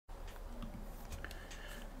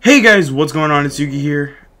Hey guys, what's going on? It's Yuki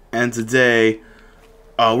here, and today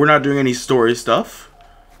we're not doing any story stuff,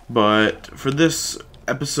 but for this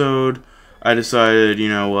episode I decided, you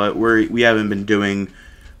know what, we haven't been doing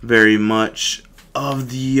very much of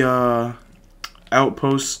the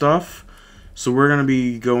outpost stuff, so we're gonna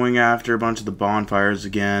be going after a bunch of the bonfires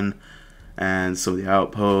again and some of the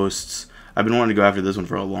outposts. I've been wanting to go after this one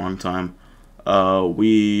for a long time.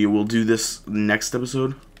 We will do this next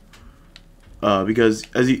episode. Because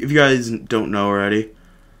if you guys don't know already,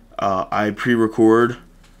 I pre-record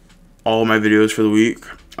all my videos for the week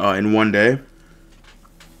in one day.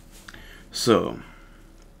 So,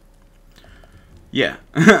 yeah.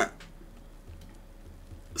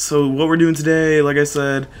 So what we're doing today, like I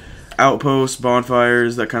said, outposts,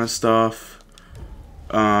 bonfires, that kind of stuff.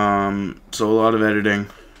 So a lot of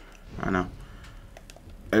editing. I know.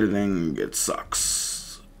 Editing, it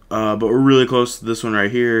sucks. But we're really close to this one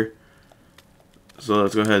right here. So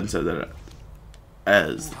let's go ahead and set that up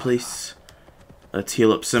as the place. Let's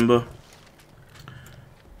heal up Simba.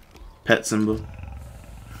 Pet Simba.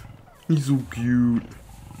 He's so cute.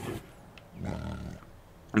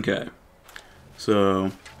 Okay.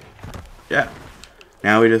 So, yeah.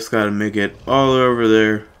 Now we just gotta make it all over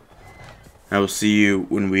there. I will see you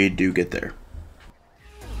when we do get there.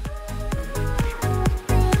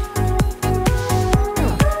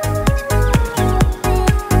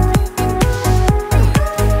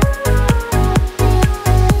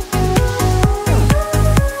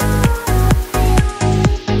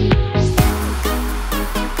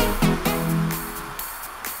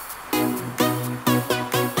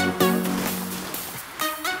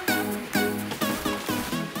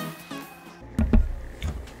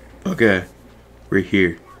 Okay, we're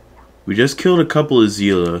here. We just killed a couple of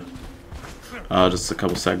Zila just a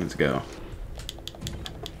couple seconds ago.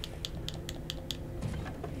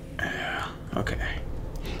 Okay.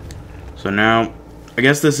 So now, I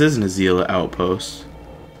guess this isn't a Zila outpost.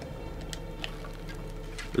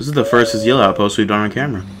 This is the first Zila outpost we've done on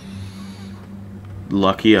camera.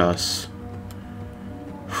 Lucky us.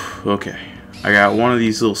 Okay. I got one of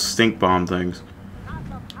these little stink bomb things.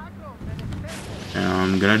 And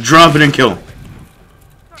I'm gonna drop it and kill him.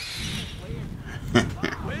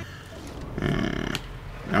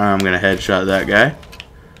 I'm gonna headshot that guy.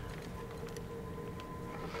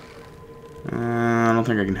 I don't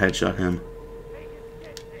think I can headshot him.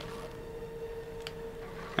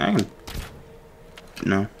 I can.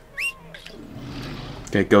 No.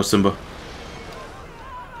 Okay, go Simba.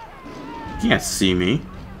 You can't see me.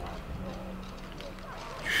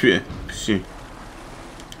 Shit. Shit.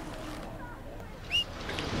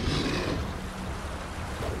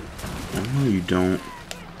 No, you don't.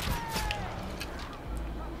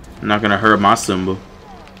 I'm not gonna hurt my Simba.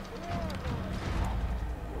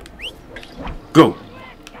 Go!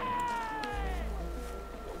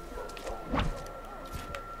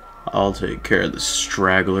 I'll take care of the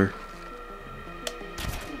straggler.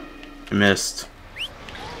 I missed.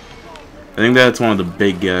 I think that's one of the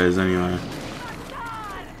big guys anyway.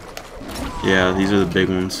 Yeah, these are the big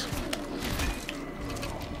ones.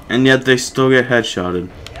 And yet they still get headshotted.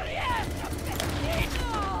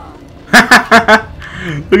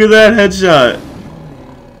 Look at that headshot.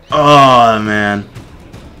 Oh man,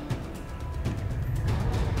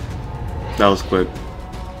 that was quick.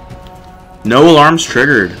 No alarms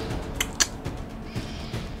triggered.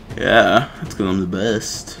 Yeah, that's because I'm the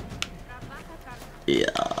best.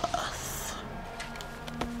 Yes.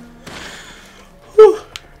 Whew.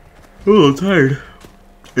 I'm a little tired.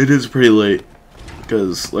 It is pretty late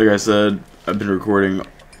because, like I said, I've been recording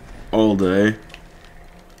all day.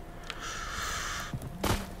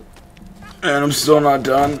 And I'm still not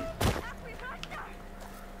done.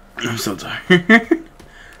 I'm so tired.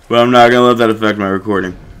 But I'm not gonna let that affect my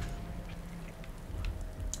recording.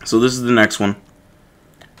 So this is the next one.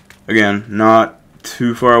 Again, not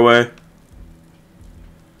too far away.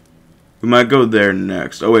 We might go there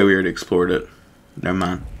next. Oh wait, we already explored it.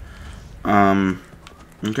 Never mind.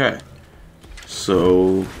 Okay.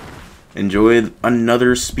 So enjoy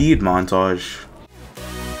another speed montage.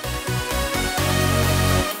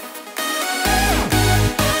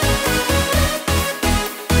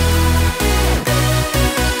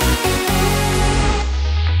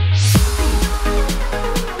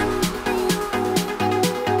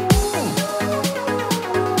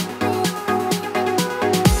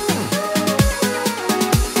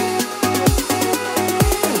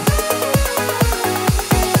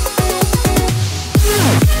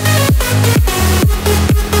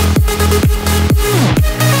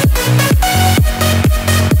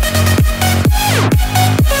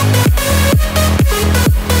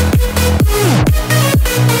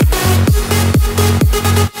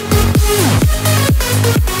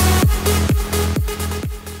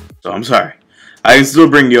 I can still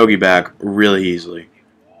bring Yogi back really easily.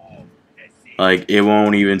 Like, it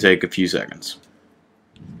won't even take a few seconds.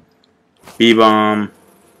 B-bomb.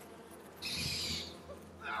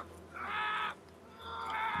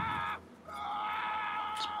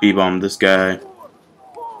 B-bomb this guy.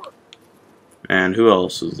 And who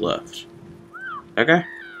else is left? Okay.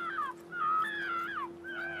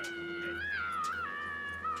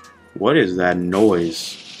 What is that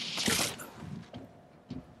noise?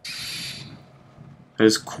 That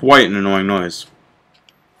is quite an annoying noise.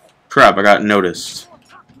 Crap, I got noticed.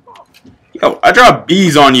 Yo, I dropped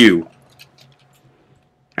bees on you!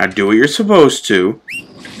 Now do what you're supposed to.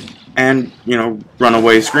 And, you know, run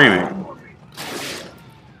away screaming.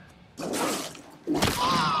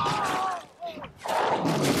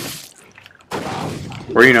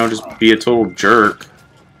 Or, you know, just be a total jerk.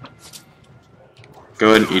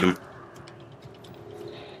 Go ahead and eat him.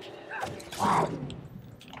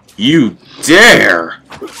 You dare!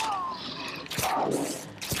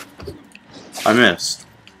 I missed.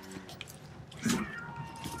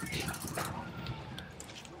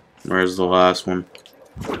 Where's the last one?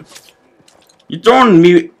 You're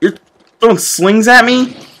throwing slings at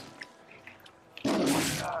me?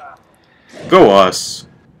 Go us.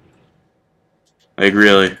 Like,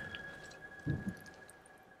 really.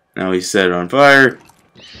 Now he set it on fire.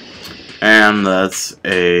 And that's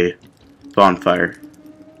a bonfire.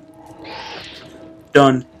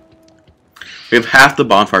 Done. We have half the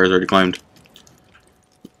bonfires already claimed.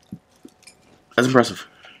 That's impressive.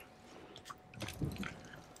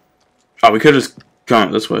 Oh, we could have just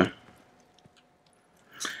gone this way.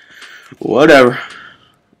 Whatever.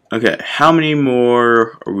 Okay, how many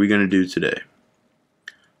more are we going to do today?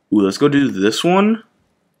 Ooh, let's go do this one.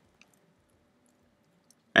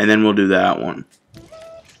 And then we'll do that one.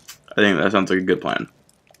 I think that sounds like a good plan.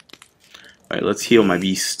 Alright, let's heal my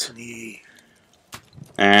beast.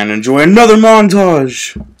 And enjoy another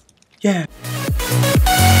montage! Yeah!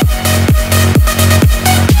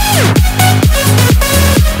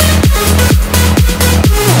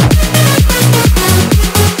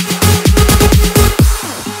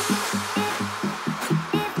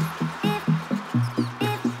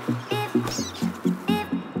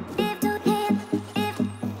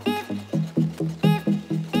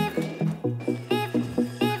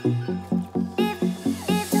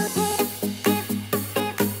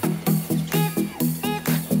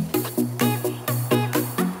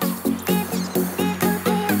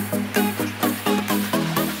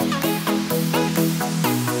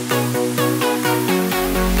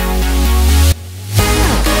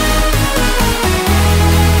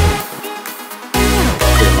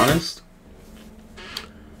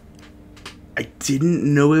 I didn't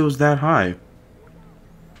know it was that high.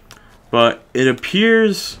 But it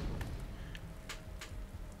appears...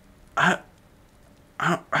 How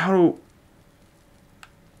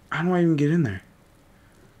do I even get in there?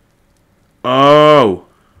 Oh!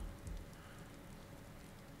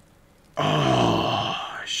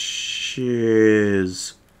 Oh,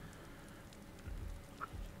 shiz.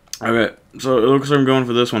 Okay, so it looks like I'm going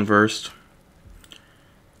for this one first.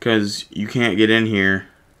 Because you can't get in here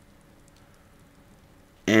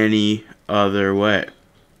any other way.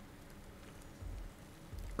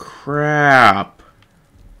 Crap.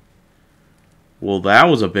 Well, that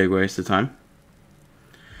was a big waste of time.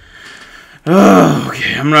 Oh,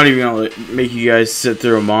 okay, I'm not even gonna make you guys sit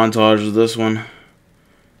through a montage of this one.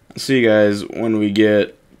 I'll see you guys when we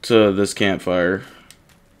get to this campfire.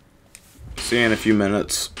 See you in a few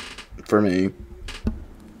minutes for me.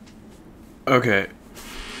 Okay,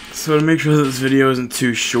 so to make sure that this video isn't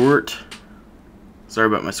too short, sorry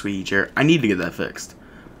about my squeaky chair. I need to get that fixed.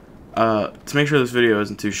 To make sure this video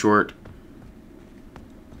isn't too short,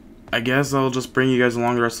 I guess I'll just bring you guys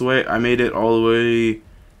along the rest of the way. I made it all the way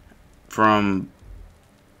from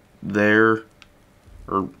there,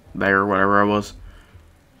 or there, whatever I was,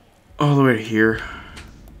 all the way to here.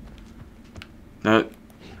 That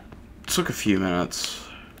took a few minutes,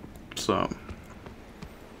 so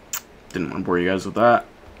didn't want to bore you guys with that.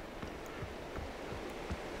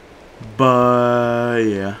 But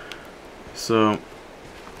yeah, so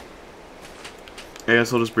I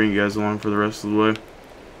guess I'll just bring you guys along for the rest of the way.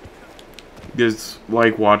 You guys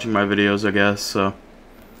like watching my videos, I guess, so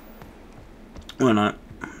why not?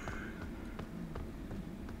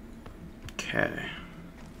 Okay,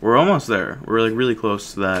 we're almost there. We're like really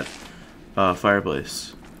close to that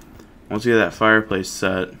fireplace. Once we get that fireplace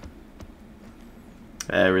set,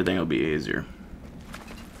 everything will be easier.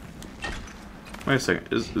 Wait a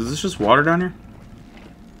second, is this just water down here?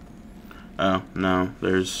 Oh, no,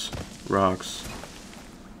 there's rocks.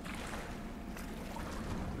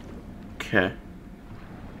 Okay.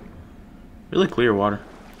 Really clear water.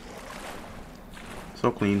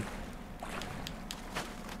 So clean.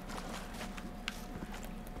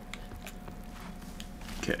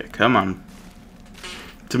 Okay, come on.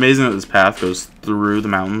 It's amazing that this path goes through the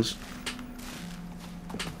mountains.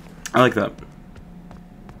 I like that.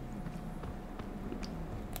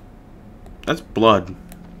 That's blood.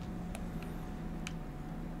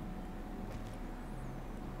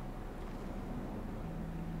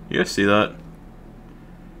 You guys see that?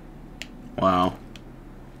 Wow.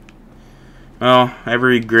 Well,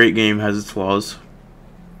 every great game has its flaws.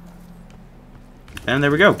 And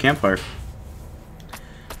there we go, campfire.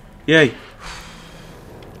 Yay.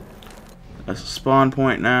 That's a spawn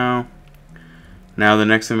point now. Now the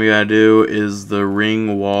next thing we gotta do is the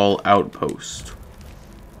ring wall outpost.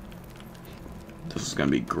 This is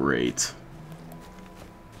gonna be great.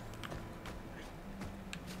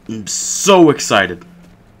 I'm so excited.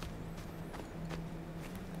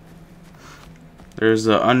 There's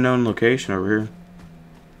an unknown location over here.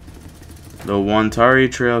 The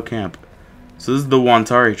Wantari Trail Camp. So this is the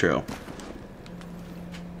Wantari Trail.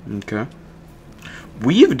 Okay.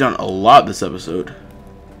 We've done a lot this episode.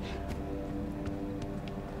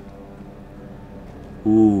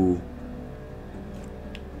 Ooh.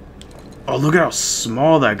 Oh, look at how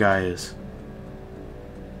small that guy is.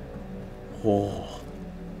 Oh.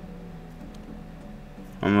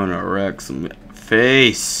 I'm gonna wreck some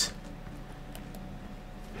face.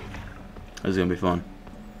 This is gonna be fun.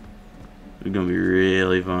 It's gonna be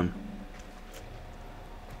really fun.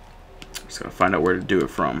 Just gotta find out where to do it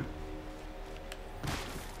from.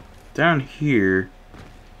 Down here,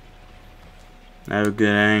 I have a good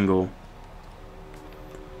angle.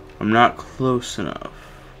 I'm not close enough.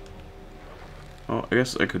 Oh, I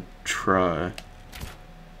guess I could try.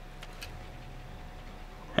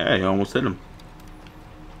 Hey, I almost hit him.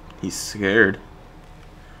 He's scared.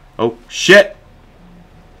 Oh, shit!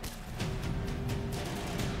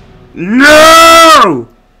 No!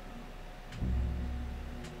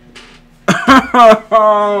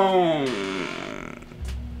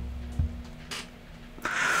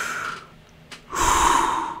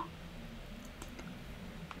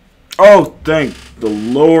 Oh, thank the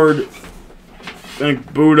Lord.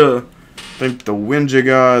 Thank Buddha. Thank the Winja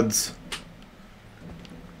gods.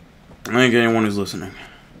 Thank anyone who's listening.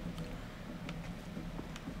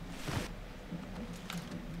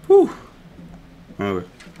 Whew. Okay.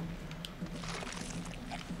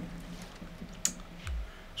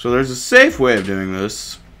 So there's a safe way of doing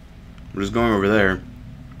this. We're just going over there.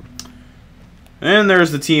 And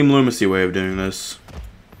there's the Team Lumicy way of doing this.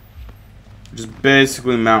 Which is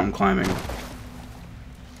basically mountain climbing.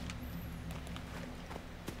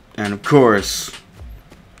 And of course,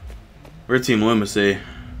 we're Team Lumicy.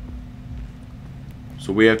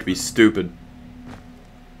 So we have to be stupid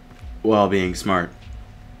while being smart.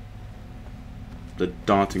 The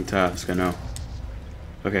daunting task, I know.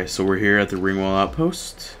 Okay, so we're here at the Ringwall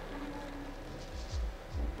Outpost.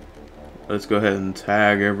 Let's go ahead and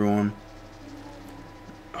tag everyone.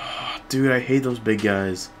 Oh, dude, I hate those big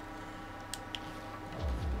guys.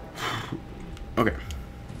 Okay.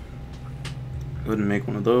 Go ahead and make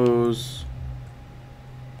one of those.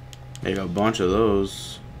 Make a bunch of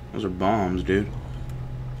those. Those are bombs, dude.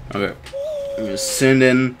 Okay. I'm gonna send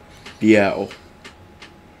in the owl.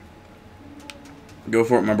 Go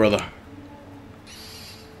for it, my brother.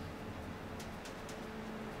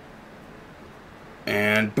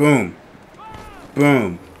 And boom.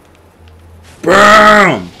 Boom.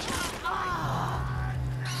 Boom!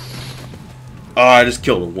 Oh, I just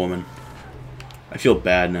killed a woman. I feel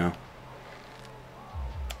bad now.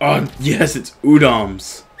 Oh, yes, it's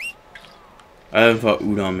Udom's. I haven't fought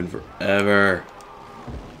Udom in forever.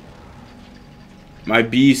 My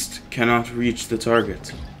beast cannot reach the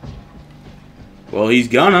target. Well, he's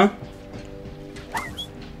gonna.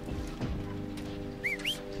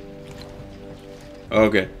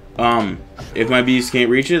 Okay. If my beast can't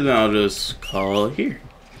reach it, then I'll just call it here.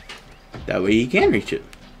 That way he can reach it.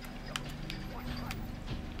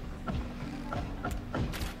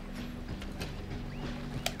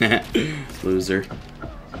 Loser.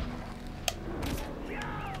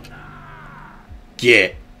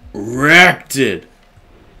 Get wrecked.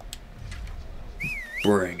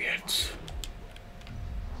 Bring it.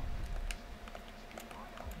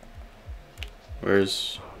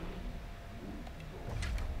 Where's...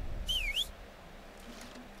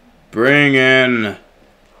 Bring in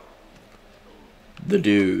the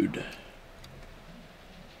dude.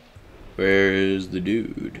 Where's the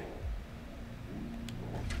dude?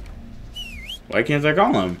 Why can't I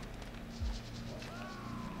call him?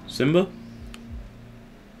 Simba?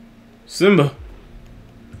 Simba?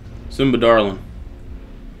 Simba darling.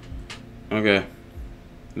 Okay.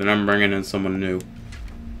 Then I'm bringing in someone new.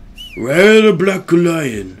 Red a black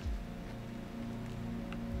lion.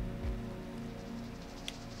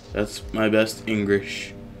 That's my best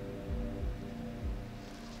English.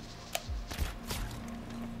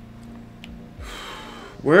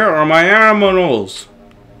 Where are my animals?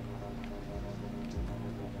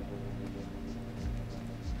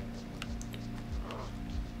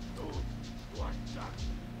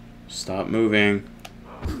 Stop moving.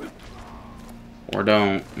 Or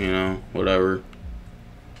don't, you know, whatever.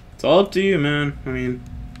 It's all up to you, man. I mean,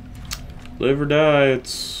 live or die,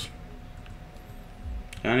 it's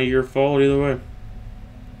kind of your fault either way.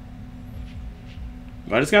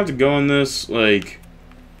 I just have to go in this, like...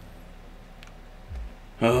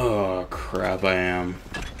 Oh, crap, I am.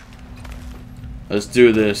 Let's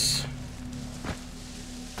do this.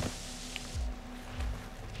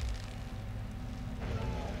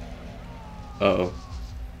 Uh-oh.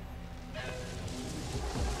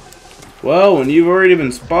 Well, when you've already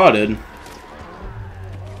been spotted,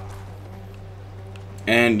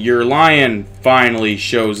 and your lion finally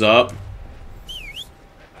shows up,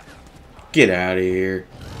 get out of here.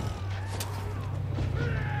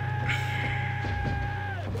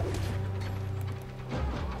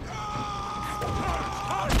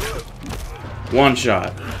 One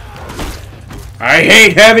shot. I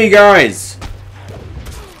hate heavy guys!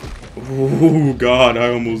 Oh god,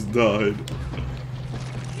 I almost died.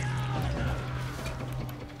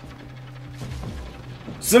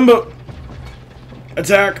 Simba!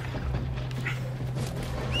 Attack!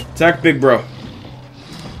 Attack big bro.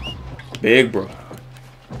 Big bro.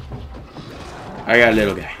 I got a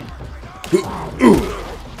little guy.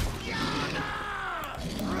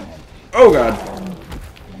 Oh god.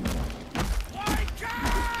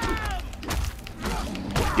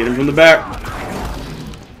 Get him from the back.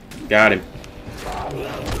 Got him.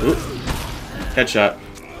 Ooh. Headshot.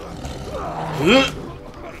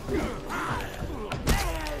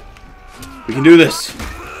 We can do this. Do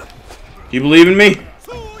you believe in me?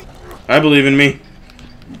 I believe in me.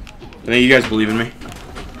 I think you guys believe in me.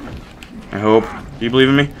 I hope. Do you believe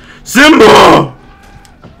in me? Simba!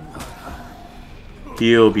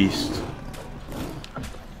 Heal beast.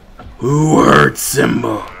 Who hurt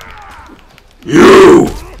Simba? You!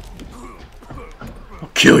 I'll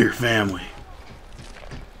kill your family.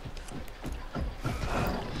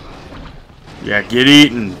 Yeah, get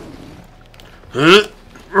eaten. Did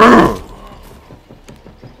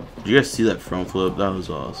you guys see that front flip? That was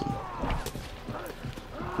awesome.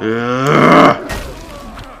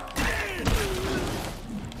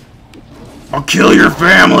 I'll kill your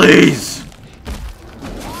families!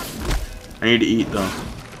 I need to eat though.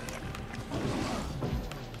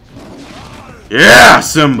 Yeah,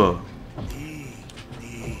 Simba!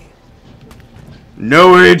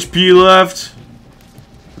 No HP left?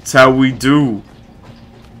 That's how we do.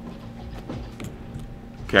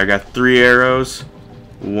 Okay, I got 3 arrows.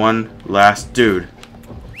 One last dude.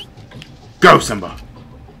 Go, Simba!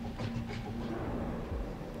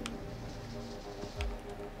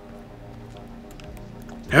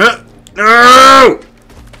 No!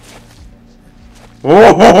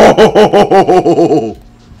 Oh!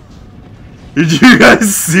 Did you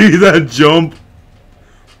guys see that jump?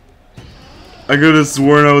 I could have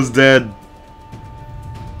sworn I was dead.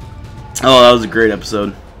 Oh, that was a great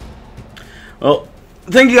episode. Well,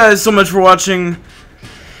 thank you guys so much for watching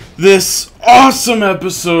this awesome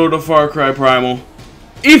episode of Far Cry Primal.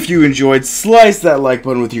 If you enjoyed, slice that like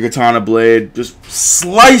button with your katana blade. Just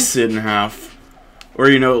slice it in half. Or,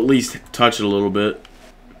 you know, at least touch it a little bit.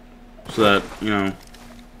 So that, you know,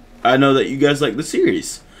 I know that you guys like the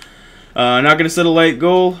series. Not going to set a light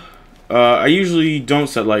goal. I usually don't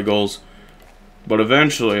set light goals. But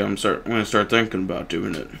eventually I'm going to start thinking about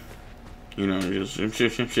doing it. You know, just... so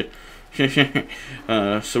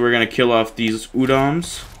we're going to kill off these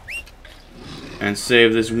Udoms. And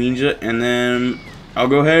save this Winja. And then I'll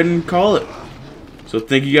go ahead and call it. So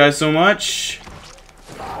thank you guys so much.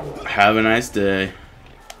 Have a nice day.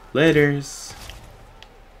 Laters.